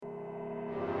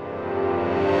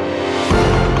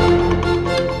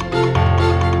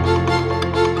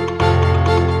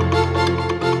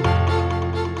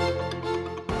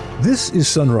This is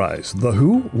Sunrise, the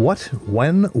who, what,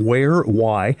 when, where,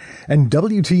 why, and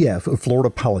WTF of Florida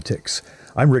politics.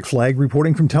 I'm Rick Flagg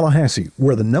reporting from Tallahassee,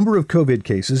 where the number of COVID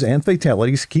cases and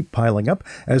fatalities keep piling up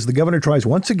as the governor tries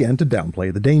once again to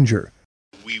downplay the danger.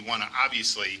 We want to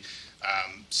obviously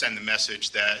send the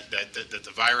message that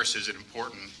the virus is an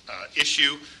important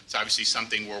issue. It's obviously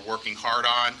something we're working hard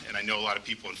on, and I know a lot of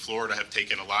people in Florida have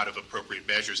taken a lot of appropriate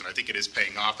measures, and I think it is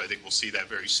paying off. I think we'll see that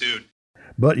very soon.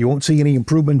 But you won't see any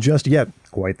improvement just yet.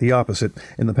 Quite the opposite.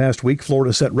 In the past week,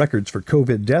 Florida set records for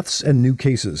COVID deaths and new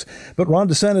cases. But Ron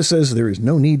DeSantis says there is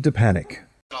no need to panic.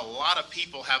 A lot of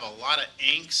people have a lot of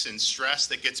angst and stress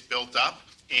that gets built up,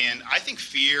 and I think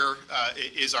fear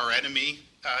is our enemy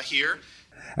here.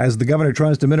 As the governor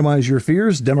tries to minimize your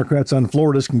fears, Democrats on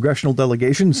Florida's congressional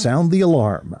delegation sound the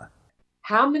alarm.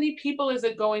 How many people is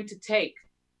it going to take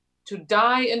to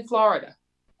die in Florida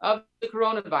of the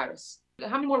coronavirus?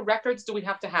 How many more records do we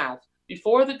have to have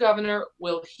before the governor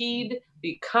will heed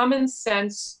the common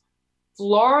sense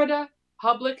Florida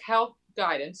public health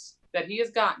guidance that he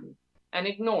has gotten and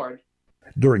ignored?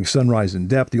 During Sunrise in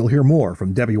Depth, you'll hear more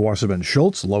from Debbie Wasserman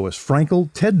Schultz, Lois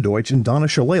Frankel, Ted Deutsch, and Donna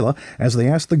Shalala as they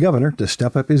ask the governor to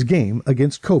step up his game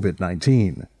against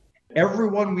COVID-19.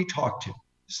 Everyone we talk to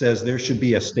says there should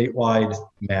be a statewide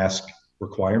mask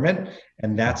requirement,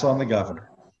 and that's on the governor.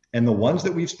 And the ones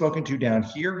that we've spoken to down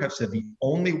here have said the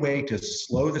only way to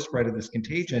slow the spread of this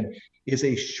contagion is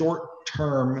a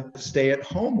short-term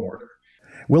stay-at-home order.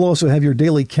 We'll also have your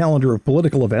daily calendar of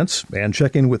political events and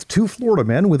check in with two Florida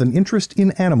men with an interest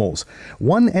in animals.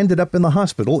 One ended up in the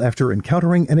hospital after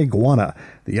encountering an iguana.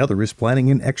 The other is planning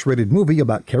an X-rated movie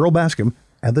about Carole Baskin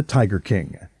and the Tiger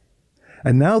King.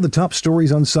 And now the top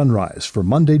stories on Sunrise for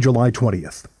Monday, July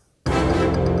 20th.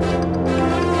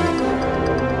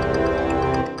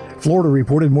 Florida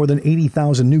reported more than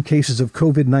 80,000 new cases of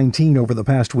COVID-19 over the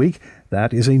past week.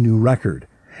 That is a new record.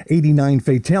 89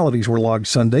 fatalities were logged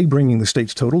Sunday, bringing the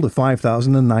state's total to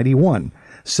 5,091.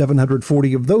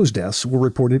 740 of those deaths were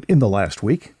reported in the last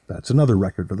week. That's another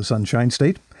record for the Sunshine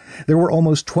State. There were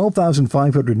almost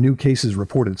 12,500 new cases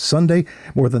reported Sunday.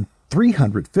 More than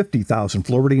 350,000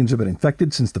 Floridians have been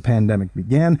infected since the pandemic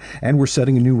began, and we're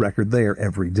setting a new record there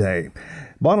every day.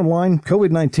 Bottom line,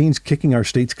 COVID-19's kicking our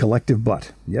state's collective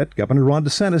butt. Yet Governor Ron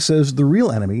DeSantis says the real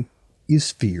enemy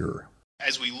is fear.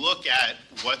 As we look at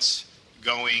what's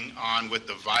going on with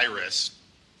the virus,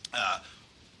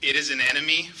 it is an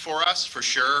enemy for us, for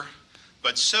sure,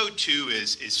 but so too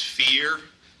is fear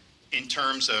in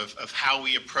terms of how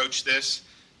we approach this.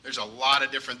 There's a lot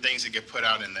of different things that get put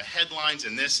out in the headlines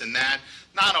and this and that,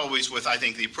 not always with, I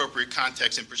think, the appropriate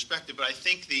context and perspective, but I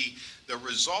think the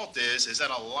result is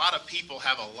that a lot of people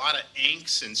have a lot of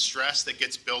angst and stress that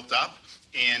gets built up,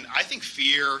 and I think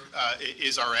fear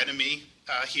is our enemy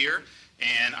here,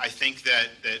 and I think that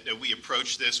we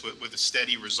approach this with a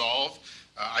steady resolve.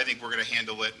 I think we're going to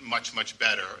handle it much, much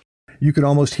better. You could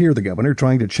almost hear the governor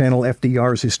trying to channel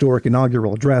FDR's historic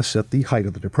inaugural address at the height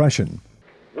of the Depression.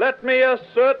 Let me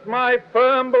assert my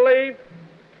firm belief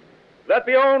that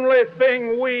the only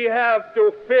thing we have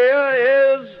to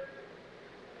fear is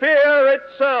fear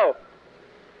itself.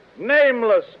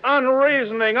 Nameless,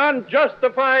 unreasoning,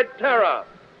 unjustified terror,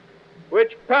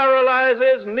 which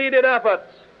paralyzes needed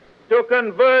efforts to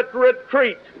convert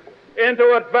retreat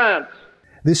into advance.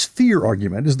 This fear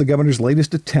argument is the governor's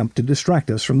latest attempt to distract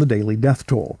us from the daily death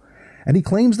toll. And he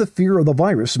claims the fear of the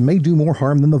virus may do more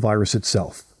harm than the virus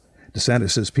itself.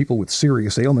 DeSantis says people with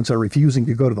serious ailments are refusing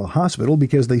to go to the hospital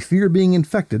because they fear being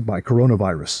infected by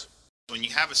coronavirus. When you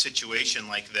have a situation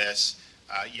like this,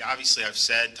 you obviously I've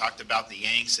talked about the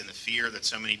angst and the fear that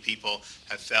so many people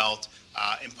have felt.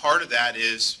 And part of that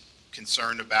is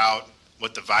concerned about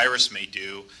what the virus may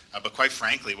do. But quite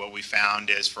frankly, what we found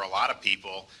is for a lot of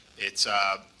people, it's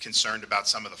concerned about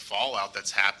some of the fallout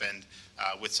that's happened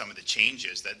with some of the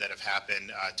changes that have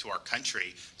happened to our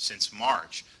country since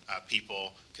March.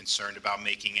 People concerned about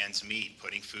making ends meet,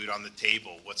 putting food on the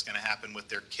table, what's going to happen with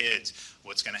their kids,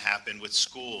 what's going to happen with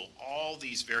school, all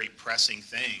these very pressing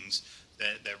things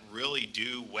that really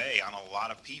do weigh on a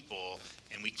lot of people.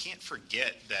 And we can't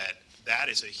forget that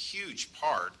is a huge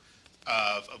part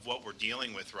of what we're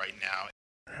dealing with right now.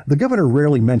 The governor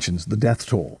rarely mentions the death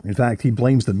toll. In fact, he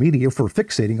blames the media for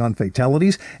fixating on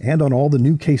fatalities and on all the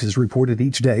new cases reported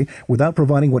each day without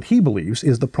providing what he believes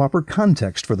is the proper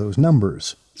context for those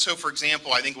numbers. So, for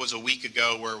example, I think it was a week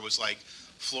ago where it was like,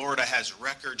 Florida has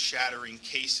record-shattering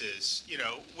cases,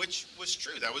 which was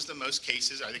true. That was the most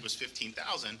cases, I think it was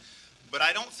 15,000. but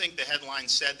I don't think the headline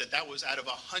said that that was out of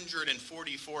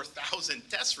 144,000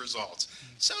 test results.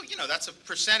 So, that's a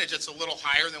percentage that's a little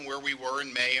higher than where we were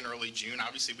in May and early June.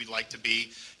 Obviously, we'd like to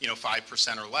be,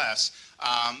 5% or less.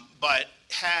 But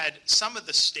had some of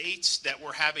the states that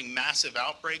were having massive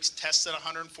outbreaks tested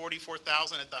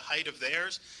 144,000 at the height of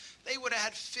theirs, they would have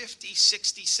had 50,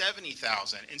 60,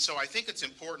 70,000. And so I think it's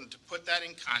important to put that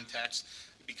in context,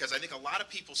 because I think a lot of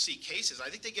people see cases, I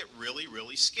think they get really,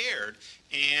 really scared.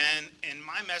 And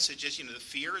my message is, the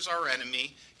fear is our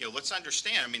enemy. Let's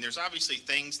understand, there's obviously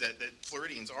things that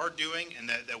Floridians are doing and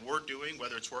that we're doing,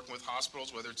 whether it's working with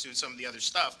hospitals, whether it's doing some of the other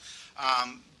stuff.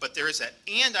 But there is that.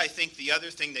 And I think the other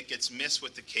thing that gets missed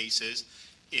with the cases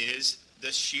is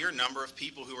the sheer number of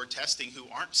people who are testing who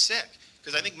aren't sick.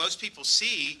 Because I think most people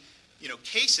see,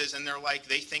 cases, and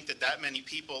they think that many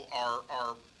people are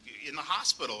in the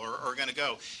hospital or are going to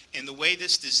go. And the way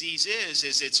this disease is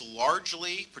it's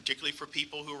largely, particularly for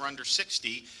people who are under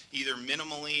 60, either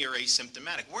minimally or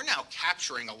asymptomatic. We're now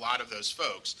capturing a lot of those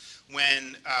folks.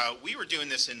 When we were doing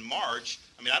this in March,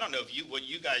 I don't know what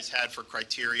you guys had for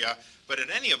criteria, but at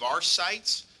any of our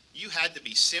sites, you had to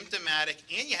be symptomatic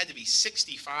and you had to be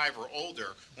 65 or older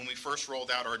when we first rolled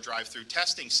out our drive-through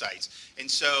testing sites. And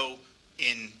so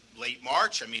in late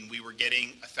March, we were getting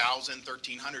 1,000,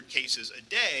 1,300 cases a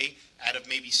day out of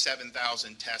maybe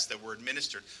 7,000 tests that were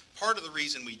administered. Part of the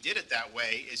reason we did it that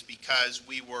way is because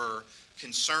we were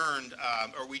concerned,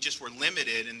 or we just were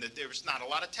limited, and that there was not a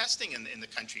lot of testing in the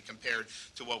country compared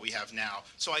to what we have now.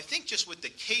 So I think just with the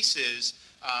cases,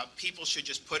 people should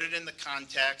just put it in the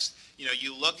context.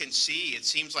 You look and see, it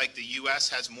seems like the U.S.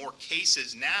 has more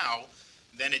cases now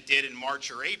than it did in March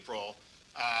or April.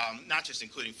 Not just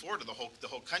including Florida, the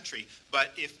whole country.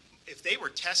 But if they were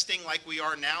testing like we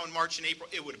are now in March and April,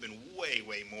 it would have been way,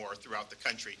 way more throughout the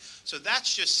country. So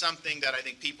that's just something that I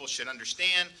think people should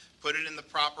understand, put it in the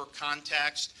proper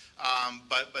context.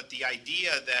 But the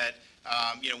idea that,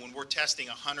 when we're testing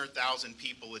 100,000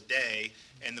 people a day,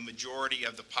 and the majority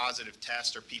of the positive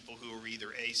tests are people who are either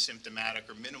asymptomatic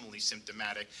or minimally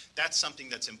symptomatic, that's something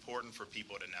that's important for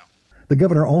people to know. The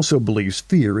governor also believes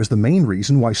fear is the main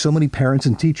reason why so many parents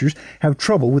and teachers have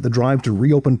trouble with the drive to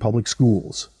reopen public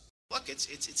schools. Look,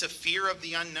 it's a fear of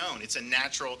the unknown. It's a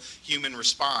natural human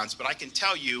response. But I can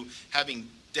tell you, having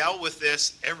dealt with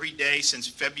this every day since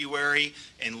February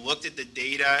and looked at the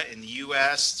data in the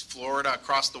U.S., Florida,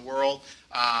 across the world,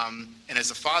 and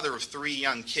as a father of 3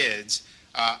 young kids,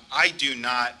 I do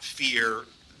not fear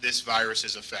this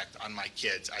virus's effect on my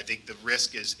kids. I think the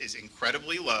risk is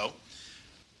incredibly low.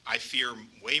 I fear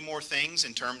way more things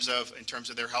in terms of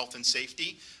their health and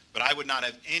safety, but I would not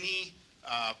have any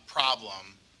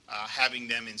problem having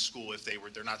them in school if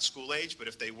they're not school age, but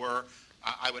if they were,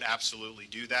 I would absolutely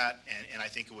do that, and I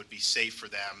think it would be safe for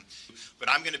them. But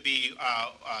I'm going to be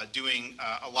doing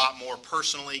a lot more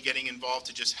personally, getting involved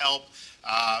to just help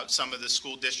some of the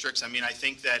school districts. I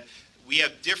think that we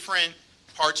have different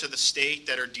parts of the state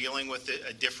that are dealing with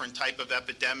a different type of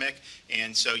epidemic,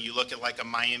 and so you look at like a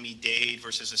Miami-Dade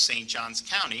versus a St. Johns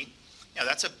County.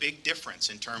 That's a big difference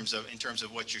in terms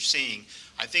of what you're seeing.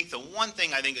 I think the one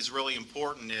thing I think is really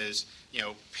important is,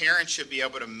 parents should be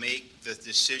able to make the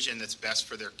decision that's best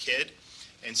for their kid.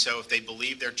 And so if they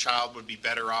believe their child would be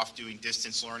better off doing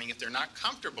distance learning, if they're not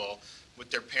comfortable with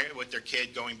their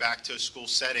kid going back to a school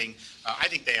setting, I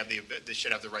think they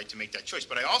should have the right to make that choice.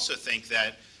 But I also think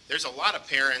that there's a lot of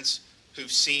parents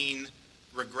who've seen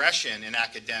regression in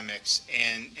academics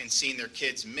and seen their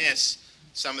kids miss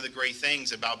some of the great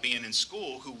things about being in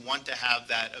school, who want to have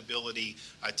that ability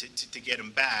to get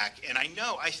them back. And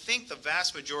I think the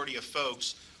vast majority of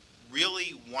folks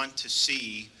really want to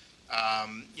see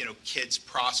kids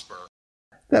prosper.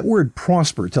 That word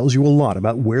prosper tells you a lot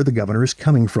about where the governor is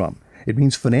coming from. It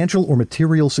means financial or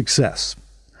material success.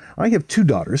 I have 2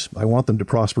 daughters. I want them to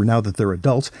prosper now that they're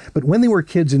adults, but when they were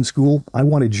kids in school, I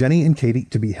wanted Jenny and Katie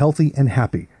to be healthy and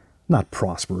happy, not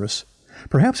prosperous.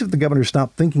 Perhaps if the governor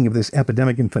stopped thinking of this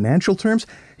epidemic in financial terms,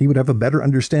 he would have a better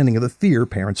understanding of the fear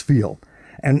parents feel.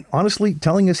 And honestly,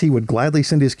 telling us he would gladly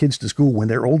send his kids to school when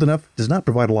they're old enough does not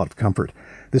provide a lot of comfort.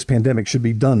 This pandemic should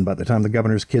be done by the time the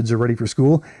governor's kids are ready for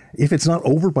school. If it's not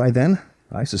over by then,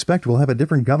 I suspect we'll have a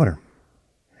different governor.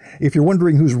 If you're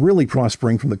wondering who's really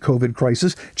prospering from the COVID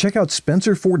crisis, check out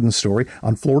Spencer Forden's story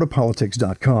on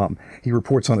FloridaPolitics.com. He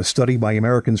reports on a study by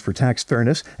Americans for Tax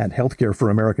Fairness and Healthcare for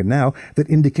America Now that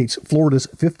indicates Florida's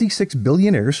 56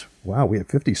 billionaires, wow, we have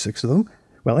 56 of them.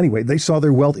 Well, anyway, they saw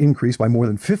their wealth increase by more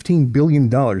than $15 billion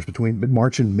between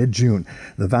mid-March and mid-June.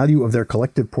 The value of their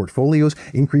collective portfolios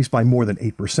increased by more than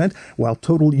 8%, while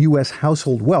total U.S.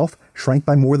 household wealth shrank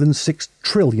by more than $6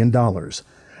 trillion.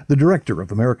 The The director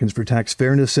of Americans for Tax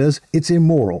Fairness says it's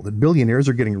immoral that billionaires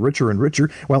are getting richer and richer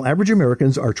while average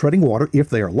Americans are treading water, if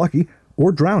they are lucky,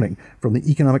 or drowning from the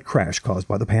economic crash caused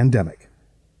by the pandemic.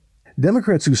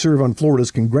 Democrats who serve on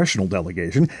Florida's congressional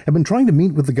delegation have been trying to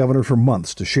meet with the governor for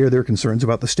months to share their concerns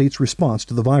about the state's response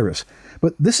to the virus.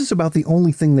 But this is about the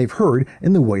only thing they've heard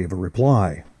in the way of a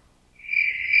reply.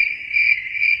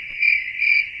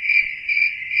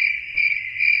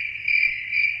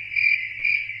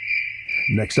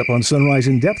 Next up on Sunrise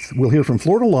in Depth, we'll hear from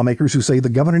Florida lawmakers who say the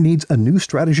governor needs a new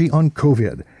strategy on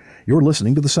COVID. You're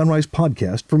listening to the Sunrise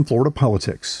Podcast from Florida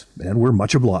Politics, and we're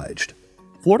much obliged.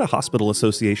 Florida Hospital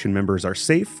Association members are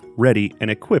safe, ready, and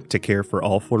equipped to care for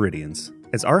all Floridians.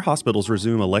 As our hospitals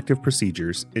resume elective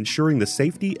procedures, ensuring the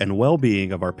safety and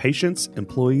well-being of our patients,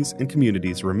 employees, and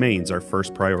communities remains our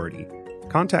first priority.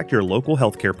 Contact your local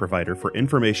healthcare provider for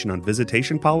information on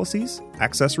visitation policies,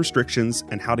 access restrictions,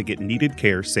 and how to get needed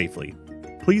care safely.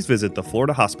 Please visit the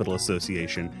Florida Hospital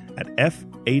Association at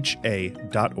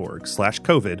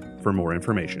fha.org/COVID for more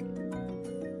information.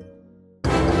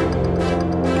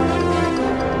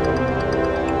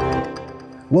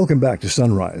 Welcome back to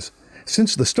Sunrise.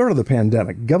 Since the start of the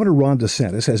pandemic, Governor Ron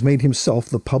DeSantis has made himself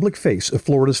the public face of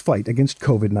Florida's fight against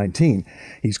COVID-19.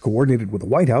 He's coordinated with the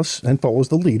White House and follows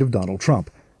the lead of Donald Trump.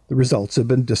 The results have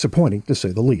been disappointing, to say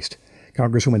the least.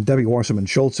 Congresswoman Debbie Wasserman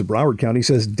Schultz of Broward County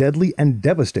says deadly and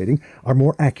devastating are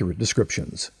more accurate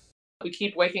descriptions. We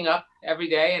keep waking up every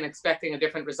day and expecting a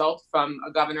different result from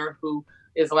a governor who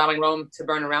is allowing Rome to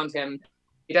burn around him.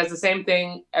 He does the same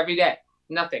thing every day.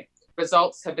 Nothing.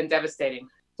 Results have been devastating.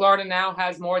 Florida now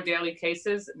has more daily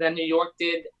cases than New York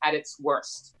did at its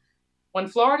worst. When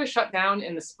Florida shut down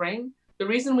in the spring, the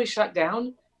reason we shut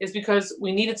down is because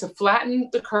we needed to flatten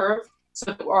the curve so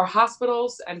that our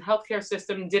hospitals and healthcare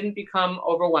system didn't become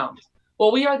overwhelmed.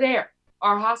 Well, we are there.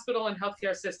 Our hospital and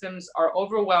healthcare systems are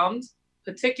overwhelmed,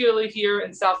 particularly here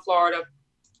in South Florida.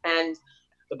 And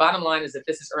the bottom line is that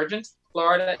this is urgent.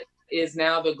 Florida is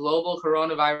now the global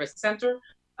coronavirus center.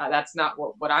 That's not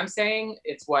what I'm saying.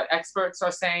 It's what experts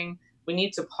are saying. We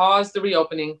need to pause the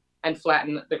reopening and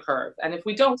flatten the curve. And if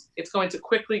we don't, it's going to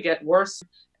quickly get worse.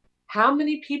 How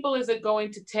many people is it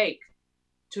going to take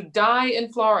to die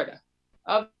in Florida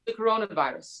of the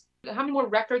coronavirus? How many more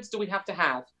records do we have to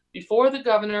have before the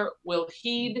governor will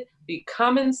heed the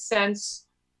common sense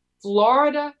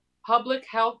Florida public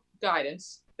health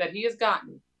guidance that he has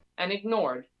gotten and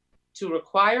ignored to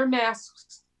require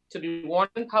masks to be worn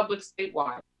in public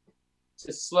statewide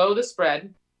to slow the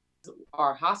spread?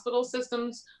 Our hospital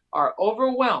systems are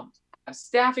overwhelmed.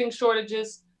 Staffing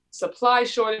shortages, supply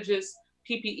shortages,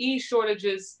 PPE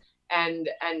shortages, and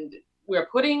we're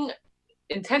putting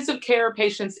intensive care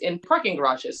patients in parking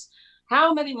garages.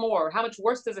 How much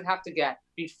worse does it have to get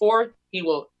before he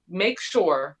will make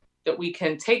sure that we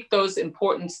can take those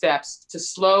important steps to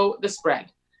slow the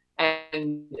spread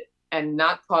and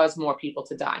not cause more people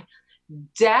to die?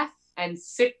 Death and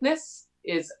sickness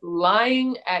is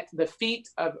lying at the feet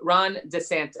of Ron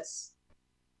DeSantis,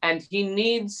 and he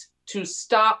needs to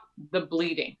stop the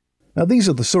bleeding. Now, these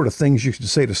are the sort of things you should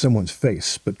say to someone's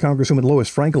face, but Congresswoman Lois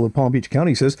Frankel of Palm Beach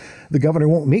County says the governor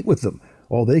won't meet with them.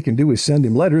 All they can do is send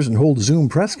him letters and hold Zoom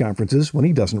press conferences when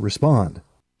he doesn't respond.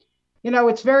 You know,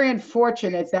 it's very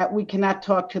unfortunate that we cannot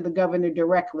talk to the governor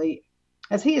directly,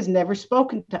 as he has never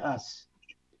spoken to us.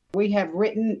 We have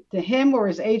written to him or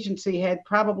his agency had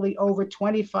probably over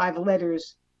 25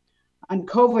 letters on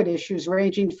COVID issues,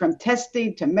 ranging from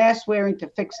testing to mask wearing to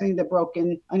fixing the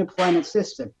broken unemployment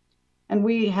system. And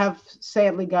we have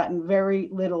sadly gotten very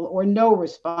little or no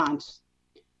response.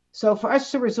 So for us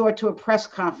to resort to a press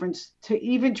conference to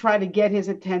even try to get his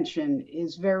attention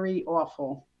is very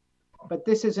awful. But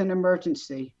this is an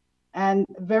emergency. And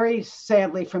very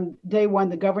sadly, from day one,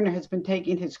 the governor has been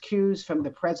taking his cues from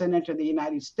the president of the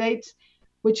United States,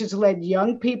 which has led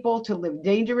young people to live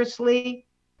dangerously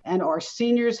and our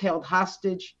seniors held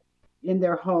hostage in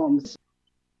their homes.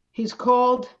 He's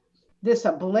called this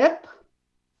a blip.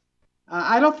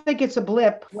 I don't think it's a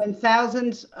blip when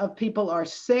thousands of people are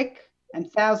sick and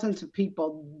thousands of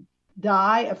people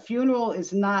die. A funeral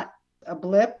is not a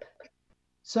blip.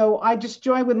 So I just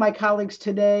joined with my colleagues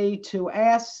today to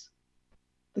ask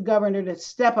the governor to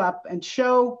step up and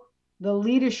show the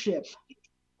leadership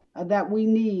that we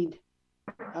need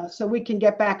so we can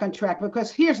get back on track.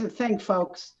 Because here's the thing,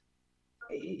 folks.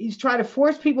 He's trying to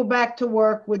force people back to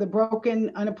work with a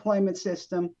broken unemployment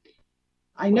system.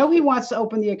 I know he wants to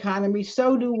open the economy,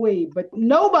 so do we, but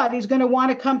nobody's going to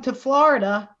want to come to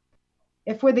Florida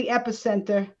if we're the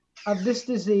epicenter of this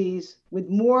disease with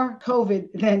more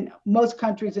COVID than most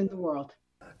countries in the world.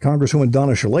 Congresswoman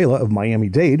Donna Shalala of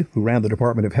Miami-Dade, who ran the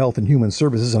Department of Health and Human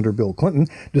Services under Bill Clinton,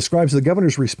 describes the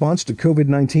governor's response to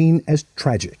COVID-19 as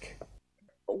tragic.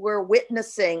 We're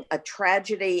witnessing a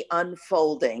tragedy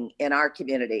unfolding in our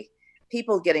community.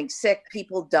 People getting sick,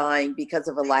 people dying because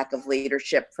of a lack of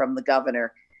leadership from the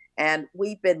governor. And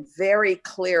we've been very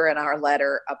clear in our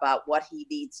letter about what he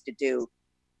needs to do.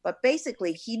 But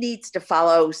basically, he needs to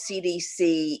follow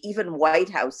CDC, even White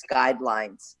House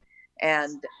guidelines.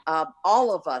 And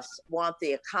all of us want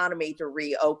the economy to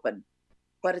reopen,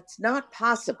 but it's not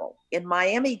possible. In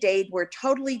Miami-Dade, we're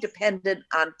totally dependent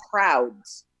on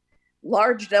crowds,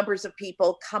 large numbers of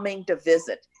people coming to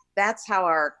visit. That's how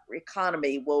our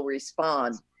economy will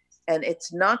respond. And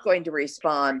it's not going to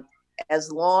respond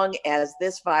as long as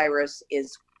this virus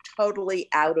is totally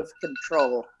out of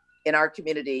control in our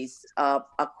communities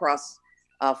across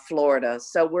Florida.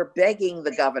 So we're begging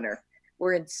the governor,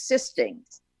 we're insisting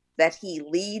that he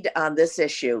lead on this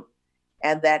issue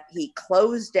and that he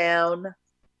close down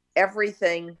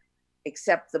everything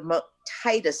except the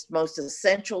tightest, most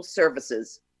essential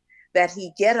services, that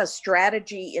he get a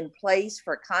strategy in place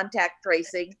for contact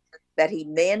tracing, that he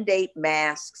mandate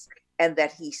masks, and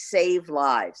that he save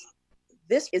lives.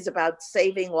 This is about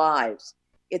saving lives.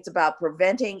 It's about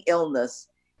preventing illness,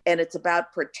 and it's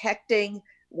about protecting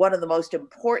one of the most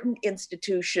important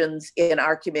institutions in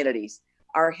our communities,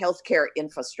 our healthcare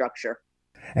infrastructure.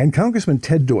 And Congressman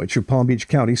Ted Deutsch of Palm Beach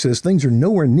County says things are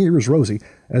nowhere near as rosy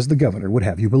as the governor would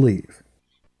have you believe.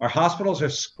 Our hospitals are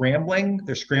scrambling.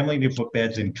 They're scrambling to put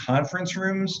beds in conference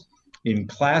rooms, in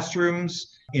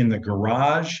classrooms, in the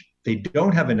garage. They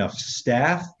don't have enough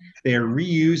staff. They are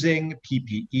reusing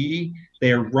PPE.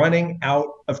 They are running out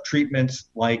of treatments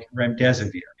like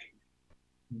remdesivir.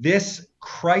 This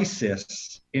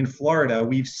crisis in Florida,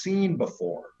 we've seen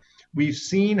before. We've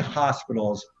seen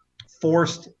hospitals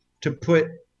forced to put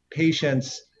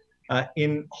patients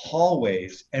in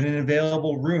hallways and in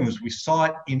available rooms. We saw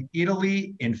it in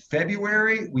Italy in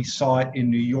February. We saw it in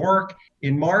New York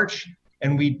in March.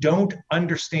 And we don't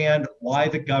understand why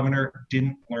the governor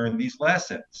didn't learn these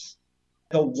lessons.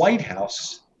 The White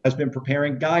House has been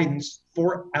preparing guidance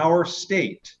for our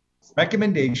state,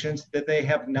 recommendations that they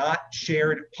have not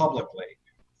shared publicly.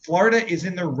 Florida is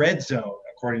in the red zone,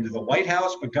 according to the White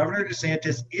House, but Governor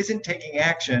DeSantis isn't taking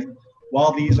action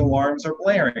while these alarms are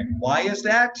blaring. Why is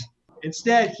that?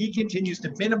 Instead, he continues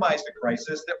to minimize the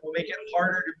crisis that will make it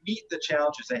harder to meet the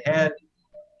challenges ahead.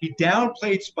 He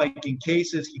downplayed spiking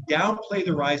cases. He downplayed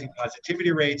the rising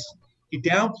positivity rates. He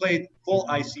downplayed full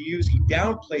ICUs. He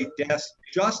downplayed deaths,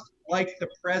 just like the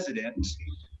president.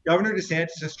 Governor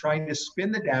DeSantis is trying to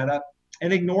spin the data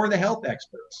and ignore the health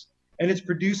experts. And it's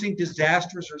producing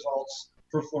disastrous results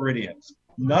for Floridians.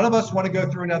 None of us want to go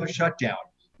through another shutdown.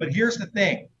 But here's the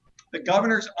thing. The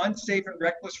governor's unsafe and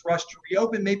reckless rush to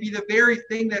reopen may be the very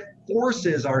thing that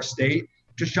forces our state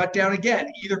to shut down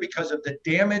again, either because of the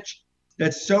damage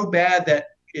that's so bad that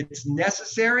it's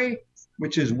necessary,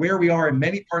 which is where we are in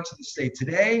many parts of the state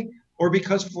today, or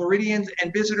because Floridians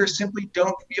and visitors simply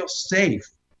don't feel safe.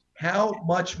 How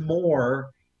much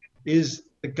more is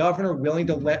the governor willing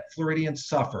to let Floridians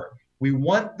suffer? We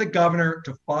want the governor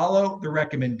to follow the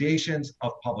recommendations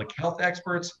of public health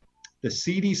experts, the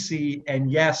CDC,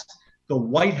 and yes, the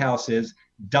White House's,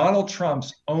 Donald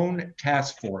Trump's own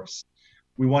task force.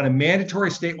 We want a mandatory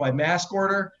statewide mask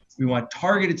order. We want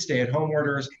targeted stay-at-home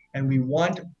orders, and we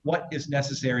want what is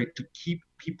necessary to keep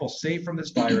people safe from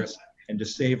this virus and to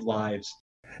save lives.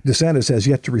 DeSantis has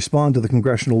yet to respond to the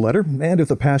congressional letter, and if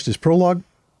the past is prologue,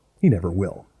 he never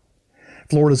will.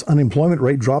 Florida's unemployment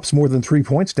rate drops more than 3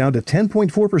 points, down to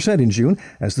 10.4% in June,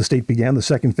 as the state began the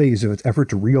second phase of its effort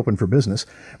to reopen for business.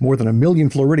 More than 1 million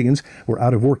Floridians were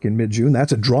out of work in mid-June.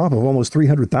 That's a drop of almost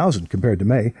 300,000 compared to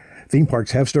May. Theme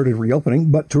parks have started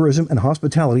reopening, but tourism and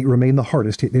hospitality remain the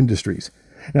hardest hit industries.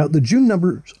 Now, the June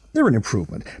numbers, they're an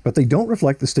improvement, but they don't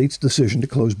reflect the state's decision to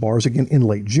close bars again in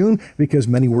late June because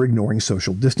many were ignoring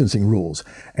social distancing rules.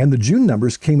 And the June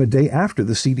numbers came a day after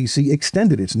the CDC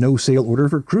extended its no-sale order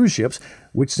for cruise ships,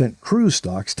 which sent cruise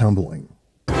stocks tumbling.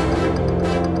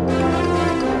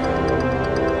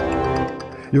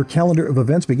 Your calendar of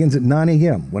events begins at 9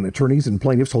 a.m. when attorneys and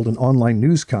plaintiffs hold an online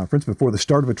news conference before the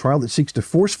start of a trial that seeks to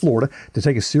force Florida to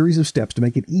take a series of steps to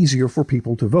make it easier for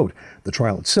people to vote. The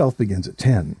trial itself begins at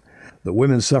 10. The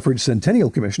Women's Suffrage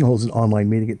Centennial Commission holds an online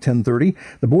meeting at 10:30.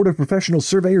 The Board of Professional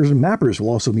Surveyors and Mappers will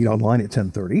also meet online at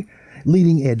 10:30.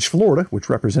 Leading Edge Florida, which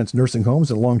represents nursing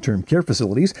homes and long-term care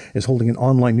facilities, is holding an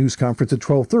online news conference at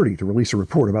 12:30 to release a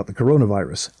report about the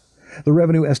coronavirus. The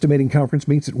Revenue Estimating Conference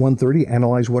meets at 1:30 to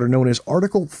analyze what are known as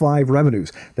Article 5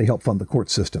 revenues. They help fund the court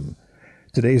system.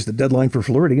 Today is the deadline for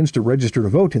Floridians to register to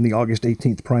vote in the August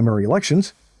 18th primary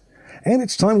elections. And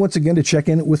it's time once again to check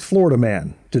in with Florida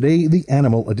Man. Today, the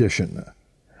Animal Edition.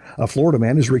 A Florida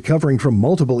man is recovering from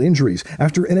multiple injuries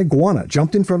after an iguana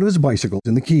jumped in front of his bicycle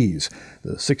in the Keys.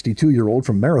 The 62-year-old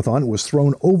from Marathon was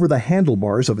thrown over the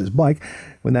handlebars of his bike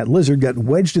when that lizard got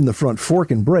wedged in the front fork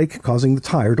and brake, causing the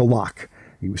tire to lock.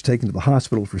 He was taken to the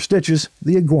hospital for stitches.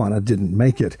 The iguana didn't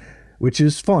make it, which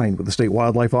is fine with the State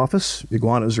Wildlife Office.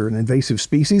 Iguanas are an invasive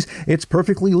species. It's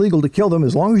perfectly legal to kill them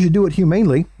as long as you do it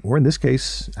humanely, or in this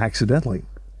case, accidentally.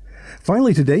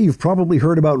 Finally today, you've probably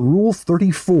heard about Rule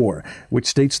 34, which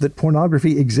states that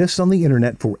pornography exists on the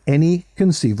internet for any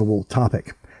conceivable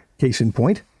topic. Case in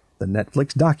point, the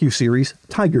Netflix docuseries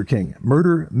Tiger King: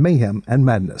 Murder, Mayhem, and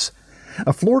Madness.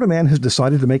 A Florida man has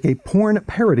decided to make a porn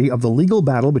parody of the legal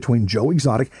battle between Joe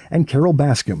Exotic and Carole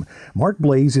Baskin. Mark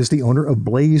Blaze is the owner of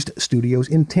Blazed Studios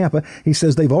in Tampa. He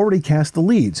says they've already cast the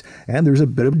leads, and there's a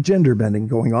bit of gender bending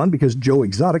going on because Joe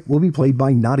Exotic will be played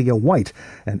by Nadia White,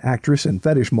 an actress and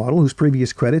fetish model whose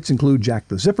previous credits include Jack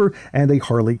the Zipper and a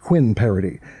Harley Quinn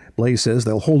parody. Blaze says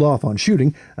they'll hold off on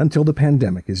shooting until the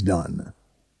pandemic is done.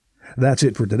 That's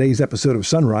it for today's episode of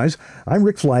Sunrise. I'm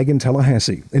Rick Flagg in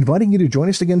Tallahassee, inviting you to join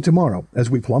us again tomorrow as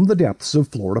we plumb the depths of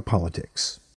Florida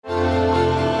politics.